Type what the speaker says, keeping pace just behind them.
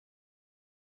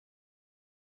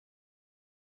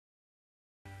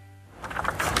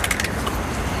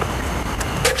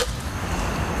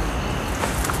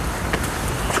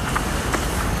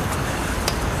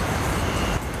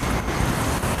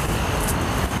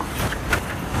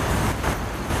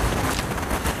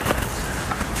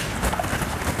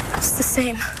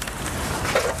Same.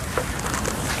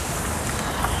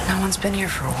 No one's been here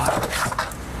for a while.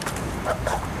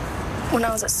 When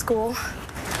I was at school,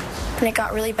 and it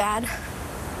got really bad,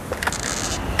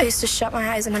 I used to shut my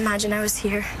eyes and imagine I was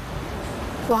here,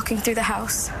 walking through the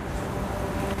house.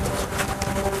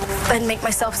 I'd make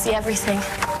myself see everything.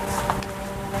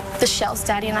 The shells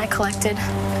Daddy and I collected.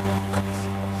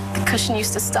 The cushion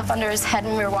used to stuff under his head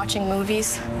when we were watching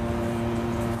movies.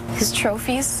 His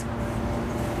trophies.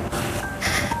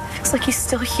 Feels like he's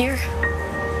still here.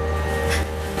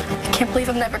 I can't believe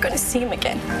I'm never going to see him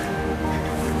again.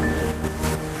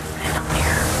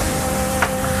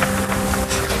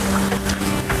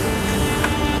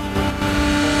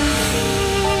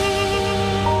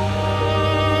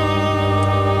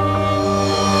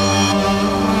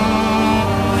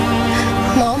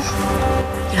 Mom?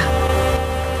 Yeah.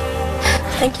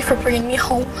 Thank you for bringing me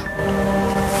home.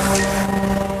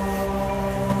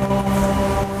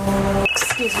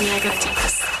 Excuse me, I gotta take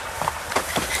this.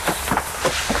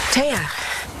 Taya,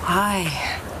 Hi.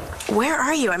 where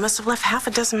are you? I must have left half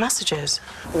a dozen messages.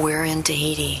 We're in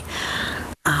Tahiti.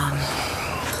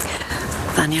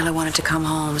 Daniela wanted to come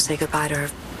home, say goodbye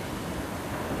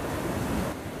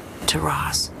to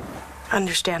Ross.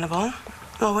 Understandable.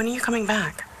 Well, when are you coming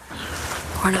back?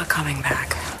 We're not coming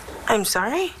back. I'm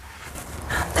sorry?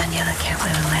 Daniela can't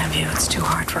live in Lambview. It's too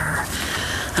hard for her.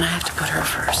 And I have to put her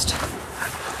first.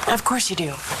 Of course you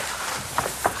do.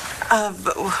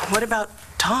 But what about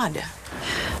Todd?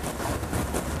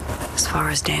 As far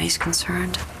as Dani's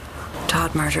concerned,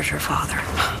 Todd murdered her father.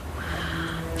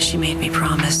 She made me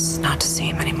promise not to see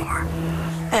him anymore.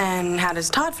 And how does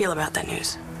Todd feel about that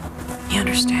news? He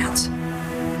understands.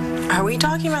 Are we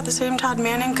talking about the same Todd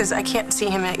Manning? Because I can't see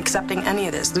him accepting any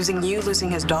of this. Losing you, losing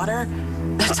his daughter.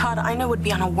 The Todd I know would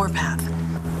be on a warpath.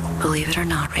 Believe it or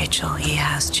not, Rachel, he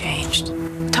has changed.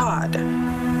 Todd?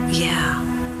 Yeah,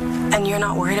 And you're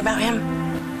not worried about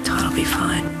him? Todd'll be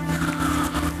fine.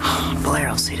 Blair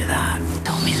will see to that.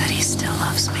 Told me that he still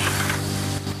loves me.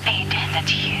 He did.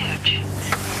 That's huge.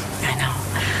 I know.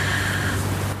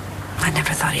 I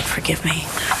never thought he'd forgive me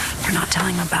for not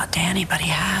telling him about Dani, but he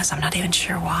has. I'm not even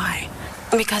sure why.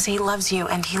 Because he loves you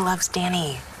and he loves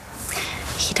Dani.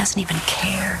 He doesn't even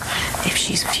care if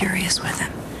she's furious with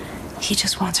him. He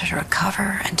just wants her to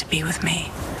recover and to be with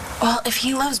me. Well, if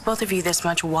he loves both of you this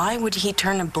much, why would he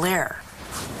turn to Blair?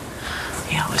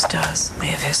 He always does. They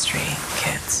have history,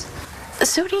 kids.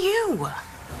 So do you.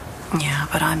 Yeah,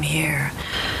 but I'm here.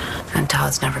 And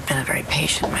Todd's never been a very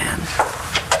patient man.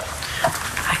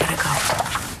 I gotta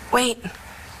go. Wait.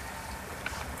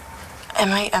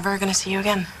 Am I ever gonna see you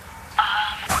again?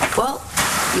 Well,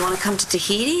 you want to come to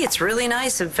Tahiti? It's really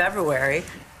nice in February.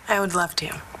 I would love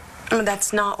to. But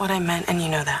that's not what I meant, and you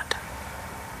know that.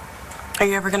 Are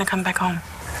you ever gonna come back home?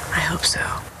 I hope so.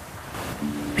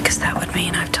 Because that would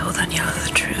mean I've told Daniela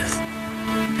the truth.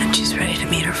 And she's ready to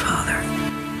meet her father.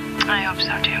 I hope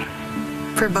so, too.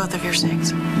 For both of your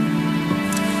sakes.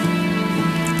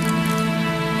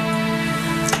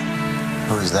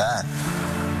 Who's that?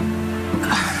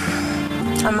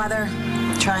 A mother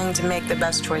trying to make the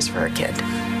best choice for her kid.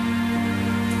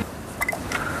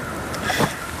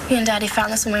 Me and Daddy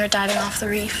found this when we were diving off the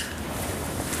reef.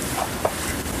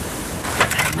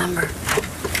 I remember.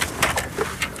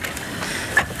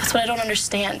 That's what I don't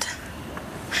understand.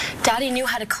 Daddy knew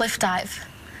how to cliff dive.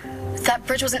 That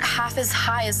bridge wasn't half as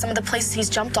high as some of the places he's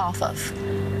jumped off of.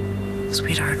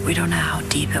 Sweetheart, we don't know how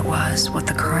deep it was, what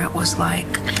the current was like.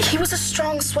 He was a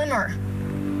strong swimmer.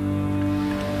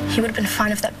 He would have been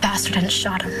fine if that bastard hadn't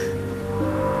shot him.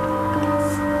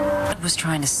 I was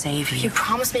trying to save You you.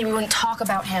 promised me we wouldn't talk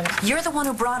about him. You're the one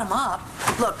who brought him up.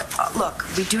 Look,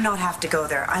 we do not have to go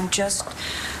there. I'm just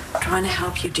trying to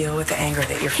help you deal with the anger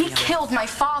that you're He feeling. killed my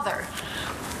father.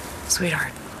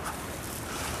 Sweetheart,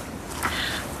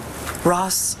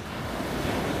 Ross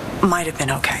might have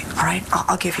been okay, all right?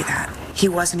 I'll give you that. He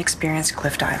was an experienced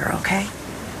cliff diver, okay?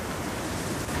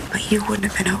 But you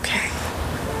wouldn't have been okay.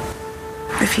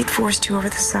 If he'd forced you over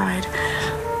the side,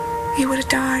 you would have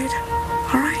died,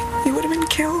 all right? You would have been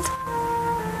killed.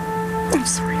 I'm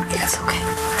sorry. It's okay.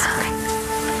 It's okay.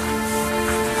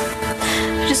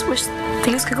 I just wish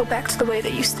things could go back to the way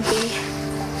they used to be.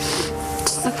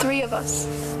 Just the three of us.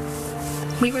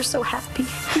 We were so happy.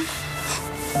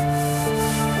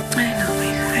 I know,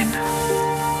 Mia, I know.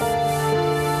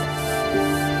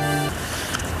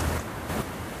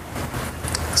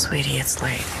 Sweetie, it's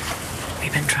late.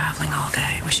 We've been traveling all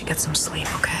day. We should get some sleep,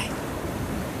 okay?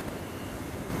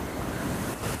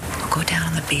 We'll go down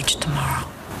on the beach tomorrow,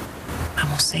 and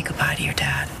we'll say goodbye to your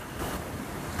dad.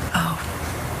 Oh,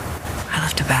 I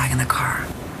left a bag in the car.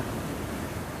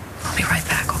 I'll be right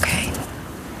back, okay?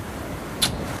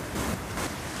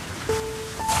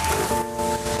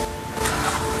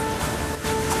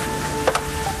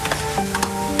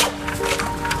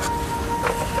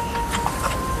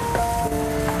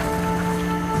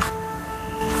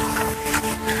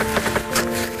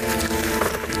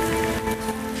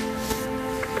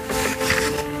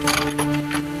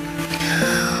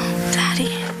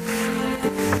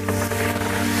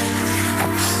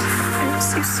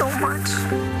 you so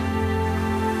much.